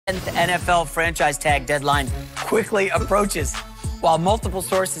NFL franchise tag deadline quickly approaches. While multiple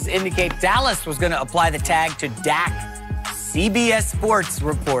sources indicate Dallas was going to apply the tag to Dak, CBS Sports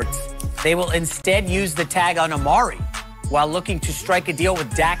reports they will instead use the tag on Amari while looking to strike a deal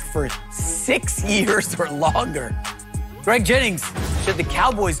with Dak for 6 years or longer. Greg Jennings, should the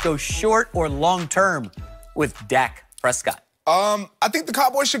Cowboys go short or long-term with Dak Prescott? I think the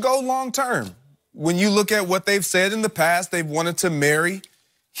Cowboys should go long-term. When you look at what they've said in the past, they've wanted to marry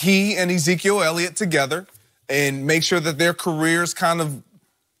he and Ezekiel Elliott together and make sure that their careers kind of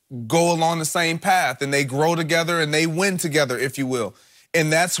go along the same path and they grow together and they win together, if you will.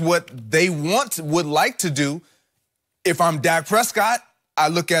 And that's what they would like to do. If I'm Dak Prescott, I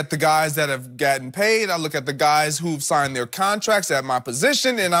look at the guys that have gotten paid. I look at the guys who've signed their contracts at my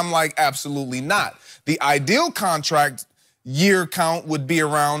position, and I'm like, absolutely not. The ideal contract year count would be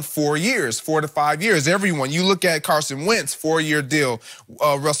around 4 years, 4 to 5 years. Everyone, you look at Carson Wentz, 4-year deal.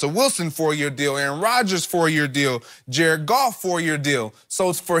 Russell Wilson, 4-year deal. Aaron Rodgers, 4-year deal. Jared Goff, 4-year deal. So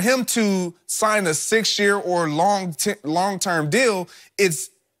it's for him to sign a 6-year or long-term deal,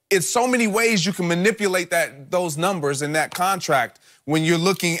 it's so many ways you can manipulate those numbers in that contract when you're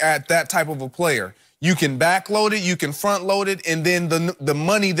looking at that type of a player. You can backload it, you can front load it, and then the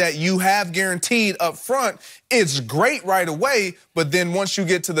money that you have guaranteed up front, it's great right away, but then once you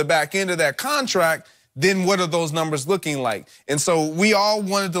get to the back end of that contract, then what are those numbers looking like? And so we all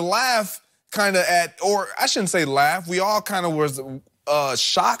wanted to laugh kind of at, or I shouldn't say laugh, we all kind of was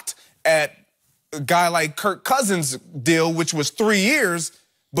shocked at a guy like Kirk Cousins' deal, which was 3 years,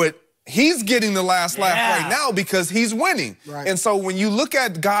 but he's getting the last laugh right now because he's winning. Right. And so when you look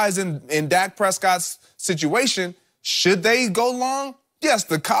at guys in Dak Prescott's situation, should they go long? Yes,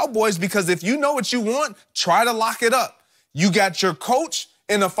 the Cowboys, because if you know what you want, try to lock it up. You got your coach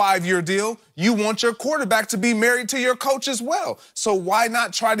in a 5-year deal. You want your quarterback to be married to your coach as well. So why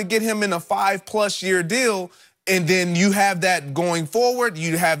not try to get him in a 5+ year deal? And then you have that going forward,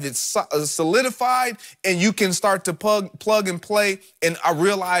 you have it solidified, and you can start to plug and play and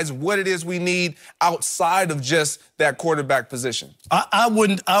realize what it is we need outside of just that quarterback position. I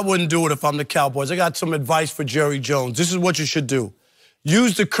wouldn't do it if I'm the Cowboys. I got some advice for Jerry Jones. This is what you should do.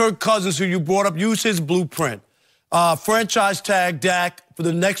 Use the Kirk Cousins who you brought up, use his blueprint. Franchise tag Dak for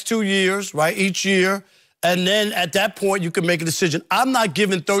the next 2 years, right, each year. And then at that point, you can make a decision. I'm not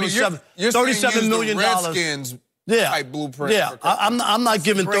giving $37 million. Redskins type blueprint. Yeah, I'm not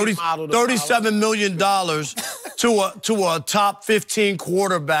giving $37 million to a top 15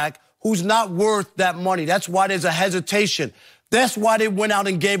 quarterback who's not worth that money. That's why there's a hesitation. That's why they went out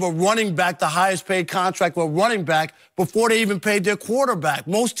and gave a running back the highest paid contract for a running back before they even paid their quarterback.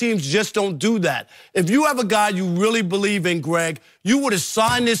 Most teams just don't do that. If you have a guy you really believe in, Greg, you would have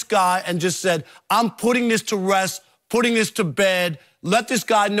signed this guy and just said, I'm putting this to rest, putting this to bed, let this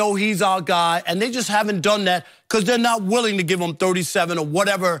guy know he's our guy. And they just haven't done that because they're not willing to give him 37 or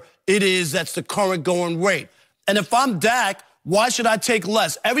whatever it is that's the current going rate. And if I'm Dak, why should I take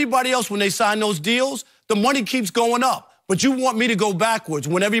less? Everybody else, when they sign those deals, the money keeps going up. But you want me to go backwards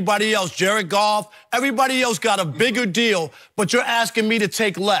when everybody else, Jared Goff, everybody else got a bigger deal, but you're asking me to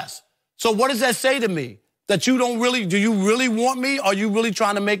take less. So what does that say to me? That you don't really, do you really want me? Are you really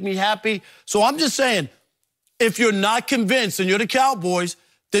trying to make me happy? So I'm just saying, if you're not convinced and you're the Cowboys,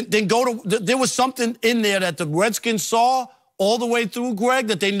 then go to, there was something in there that the Redskins saw all the way through, Greg,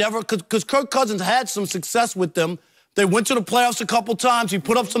 that they never, because Kirk Cousins had some success with them. They went to the playoffs a couple times. He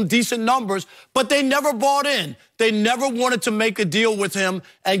put up some decent numbers, but they never bought in. They never wanted to make a deal with him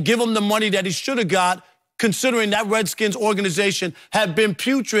and give him the money that he should have got, considering that Redskins organization had been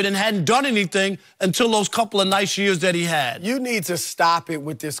putrid and hadn't done anything until those couple of nice years that he had. You need to stop it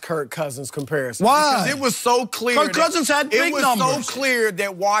with this Kirk Cousins comparison. Why? Because it was so clear. Kirk Cousins had big numbers. It was so clear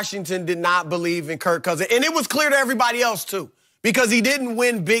that Washington did not believe in Kirk Cousins. And it was clear to everybody else, too. Because he didn't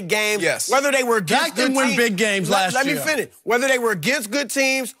win big games. Yes. Whether they were against good teams. Dak didn't win big games last year. Let me finish. Whether they were against good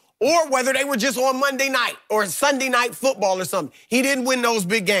teams or whether they were just on Monday night or Sunday night football or something. He didn't win those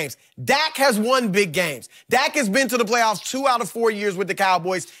big games. Dak has won big games. Dak has been to the playoffs 2 out of 4 years with the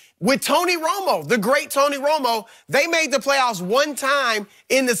Cowboys. With Tony Romo, the great Tony Romo, they made the playoffs 1 time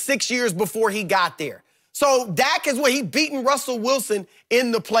in the 6 years before he got there. So Dak has won. He beaten Russell Wilson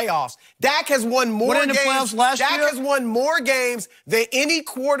in the playoffs. Dak has won more games. In the playoffs last year? Dak has won more games than any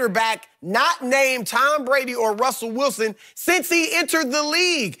quarterback not named Tom Brady or Russell Wilson since he entered the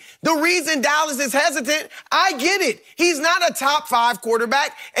league. The reason Dallas is hesitant, I get it. He's not a top 5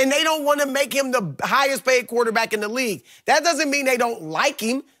 quarterback, and they don't want to make him the highest paid quarterback in the league. That doesn't mean they don't like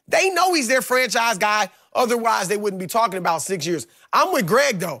him. They know he's their franchise guy. Otherwise, they wouldn't be talking about 6 years. I'm with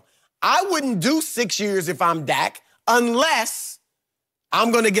Greg, though. I wouldn't do 6 years if I'm Dak unless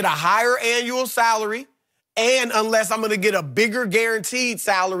I'm going to get a higher annual salary, and unless I'm going to get a bigger guaranteed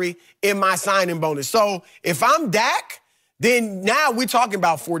salary in my signing bonus. So if I'm Dak, then now we're talking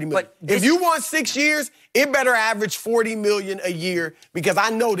about $40 million. If you want 6 years, it better average $40 million a year because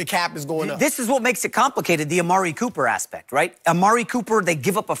I know the cap is going up. This is what makes it complicated, the Amari Cooper aspect, right? Amari Cooper, they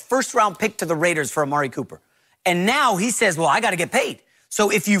give up a first-round pick to the Raiders for Amari Cooper. And now he says, well, I got to get paid.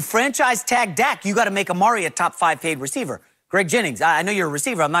 So if you franchise tag Dak, you got to make Amari a top 5 paid receiver. Greg Jennings, I know you're a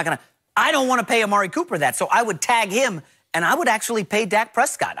receiver. I don't want to pay Amari Cooper that. So I would tag him, and I would actually pay Dak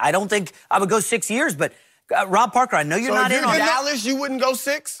Prescott. I don't think I would go 6 years, but Rob Parker, I know you're not in on that. Dallas, you wouldn't go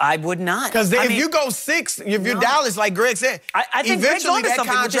 6? I would not. Because if you go 6, if you're Dallas, like Greg said, I think eventually that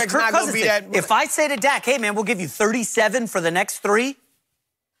contract's not going to be that. If I say to Dak, hey, man, we'll give you 37 for the next 3,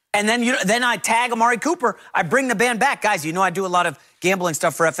 and then I tag Amari Cooper, I bring the band back. Guys, you know I do a lot of gambling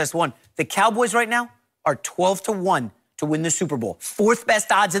stuff for FS1. The Cowboys right now are 12-1 to win the Super Bowl. 4th best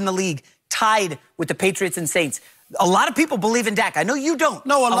odds in the league, tied with the Patriots and Saints. A lot of people believe in Dak. I know you don't.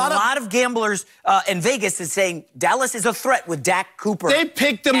 No, a lot of gamblers in Vegas is saying Dallas is a threat with Dak Cooper. They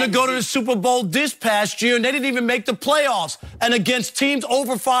picked them to go to the Super Bowl this past year, and they didn't even make the playoffs. And against teams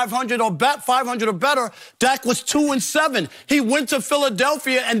over 500 or 500 or better, Dak was 2-7. He went to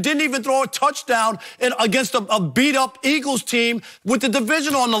Philadelphia and didn't even throw a touchdown against a beat-up Eagles team with the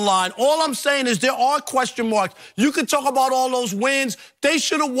division on the line. All I'm saying is there are question marks. You could talk about all those wins. They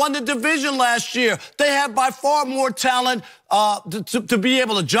should have won the division last year. They have by far more talent to be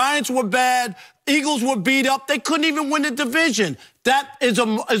able. The Giants were bad. Eagles were beat up. They couldn't even win the division. That is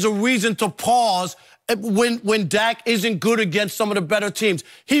a reason to pause when Dak isn't good against some of the better teams.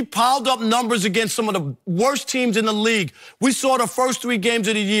 He piled up numbers against some of the worst teams in the league. We saw the first 3 games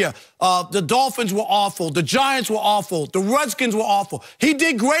of the year. The Dolphins were awful. The Giants were awful. The Redskins were awful. He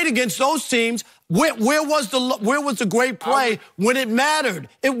did great against those teams. Where was the great play when it mattered?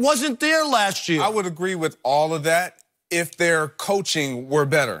 It wasn't there last year. I would agree with all of that if their coaching were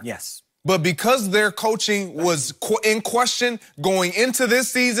better. Yes. But because their coaching was in question going into this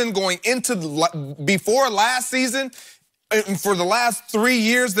season, going into before last season, and for the last 3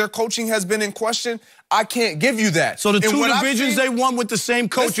 years, their coaching has been in question. I can't give you that. So the 2 divisions they won with the same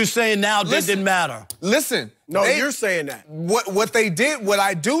coach, you're saying now didn't matter. Listen. No, you're saying that. What they did, what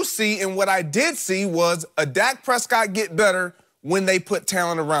I do see and what I did see was a Dak Prescott get better when they put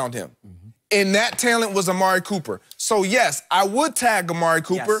talent around him. And that talent was Amari Cooper. So, yes, I would tag Amari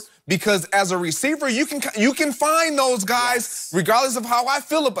Cooper because as a receiver, you can find those guys, regardless of how I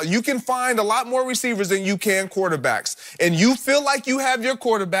feel about it. You can find a lot more receivers than you can quarterbacks. And you feel like you have your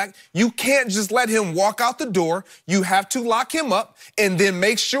quarterback. You can't just let him walk out the door. You have to lock him up and then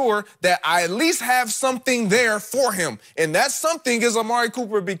make sure that I at least have something there for him. And that something is Amari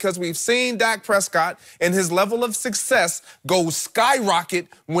Cooper because we've seen Dak Prescott and his level of success go skyrocket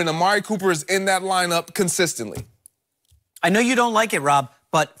when Amari Cooper is in that lineup consistently. I know you don't like it, Rob,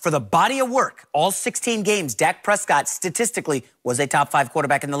 but for the body of work, all 16 games, Dak Prescott statistically was a top 5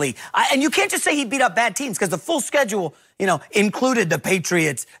 quarterback in the league. And you can't just say he beat up bad teams because the full schedule, included the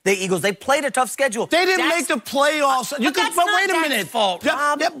Patriots, the Eagles. They played a tough schedule. They didn't make the playoffs. But wait a minute. Fault,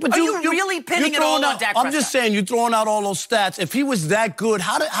 Rob. Are you really pinning it all on Dak Prescott? I'm just saying, you're throwing out all those stats. If he was that good,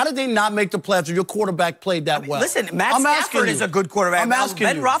 how did they not make the playoffs if your quarterback played that well? Listen, Matt Stafford is a good quarterback. I'm asking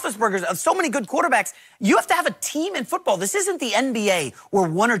Ben Roethlisberger, so many good quarterbacks. You have to have a team in football. This isn't the NBA where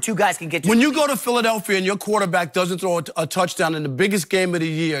 1 or 2 guys can get to. When you go to Philadelphia and your quarterback doesn't throw a touchdown in the biggest game of the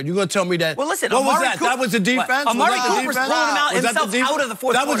year, you're going to tell me that? Well, listen, what was that? That was the defense? Amari Cooper's pulling himself out of the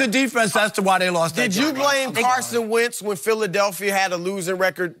fourth quarter. That was the defense. That's why they lost that game. Did you blame Carson Wentz when Philadelphia had a losing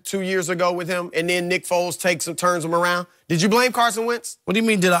record 2 years ago with him, and then Nick Foles turns him around? Did you blame Carson Wentz? What do you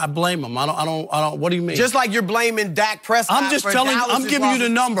mean? Did I blame him? I don't. What do you mean? Just like you're blaming Dak Prescott. I'm just telling you. I'm giving you the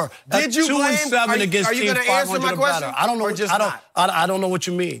number. Did you blame? 2-7 against teams 500 or better. I don't know. I don't know what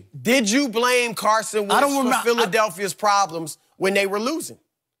you mean. Did you blame Carson Wentz for Philadelphia's problems when they were losing?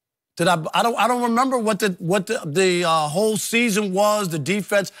 I don't remember what the whole season was. The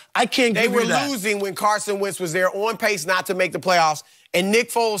defense. I can't. They were losing when Carson Wentz was there, on pace not to make the playoffs, and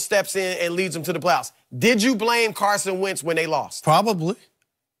Nick Foles steps in and leads them to the playoffs. Did you blame Carson Wentz when they lost? Probably.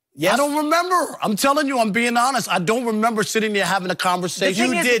 Yes. I don't remember. I'm telling you, I'm being honest. I don't remember sitting there having a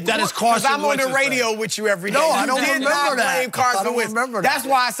conversation. You did. That is Carson Wentz. I'm on the radio with you every day. No, I don't remember that. Blame Carson Wentz. Remember That's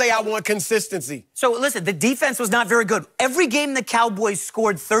why I say I want consistency. So listen, the defense was not very good. Every game the Cowboys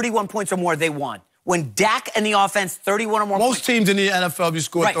scored 31 points or more, they won. when Dak and the offense 31 or more Most points. teams in the NFL, you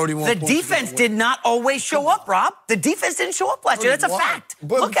score 31 The points. defense did not always show up, Rob. The defense didn't show up last year. That's a fact.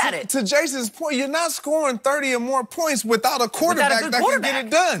 But Look at it. To Jason's point, you're not scoring 30 or more points without a quarterback that can get it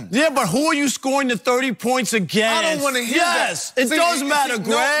done. Yeah, but who are you scoring the 30 points against? I don't want to hear that. Yes, it does matter,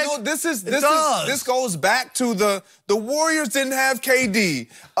 Greg. No, this goes back to the Warriors didn't have KD.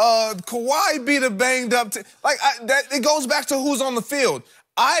 Kawhi beat a banged up. It goes back to who's on the field.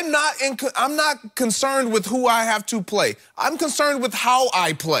 I'm not concerned with who I have to play. I'm concerned with how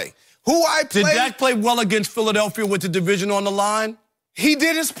I play. Who I play. Did Dak play well against Philadelphia with the division on the line? He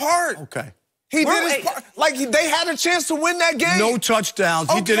did his part. Okay. He did his part. Like, they had a chance to win that game. No touchdowns.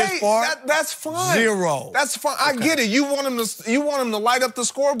 Okay, he did his part. That's fine. 0. That's fine. I get it. You want him to light up the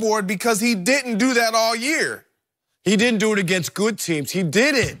scoreboard because he didn't do that all year. He didn't do it against good teams. He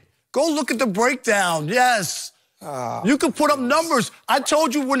did it. Go look at the breakdown. Yes. You could put up numbers. I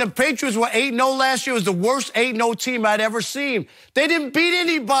told you when the Patriots were 8-0 last year, it was the worst 8-0 team I'd ever seen. They didn't beat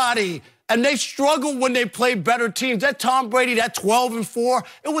anybody, and they struggled when they played better teams. That Tom Brady, that 12-4,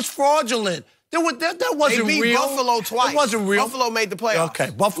 it was fraudulent. That wasn't real. They beat Buffalo twice. It wasn't real. Buffalo made the playoffs.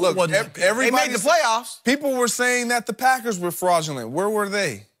 Okay, Buffalo wasn't. They made the playoffs. People were saying that the Packers were fraudulent. Where were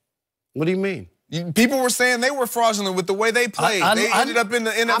they? What do you mean? People were saying they were fraudulent with the way they played. They ended up in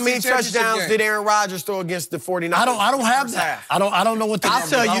the NFC How many Championship touchdowns game. did Aaron Rodgers throw against the 49ers? I don't have that. I don't know what the I'll numbers.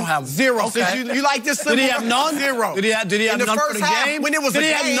 tell I don't you, have 0. Okay. Since you like this simple. Did he have none? 0. Did he have in the none first for the half, game? when it was Did a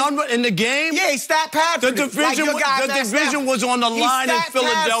he game, have none in the game? Yeah, he stat padded. The division was on the line in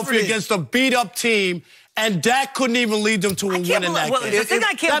Philadelphia against a beat-up team, and Dak couldn't even lead them to a win in that game. The thing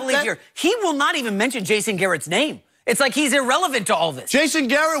I can't believe here, he will not even mention Jason Garrett's name. It's like he's irrelevant to all this. Jason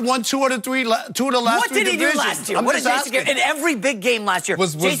Garrett won two of the last three divisions. What did he do last year? What did Jason Garrett in every big game last year?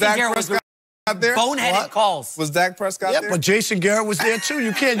 Was Jason Dak Garrett Prescott out there? Boneheaded calls. Was Dak Prescott there? Yeah, but Jason Garrett was there too.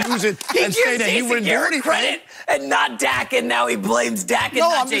 You can't use it and say that he wouldn't do anything. Credit and not Dak, and now he blames Dak and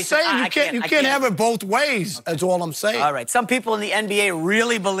not I'm just Jason. saying you can't have it both ways. That's all I'm saying. All right, some people in the NBA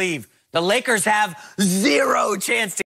really believe the Lakers have 0 chance to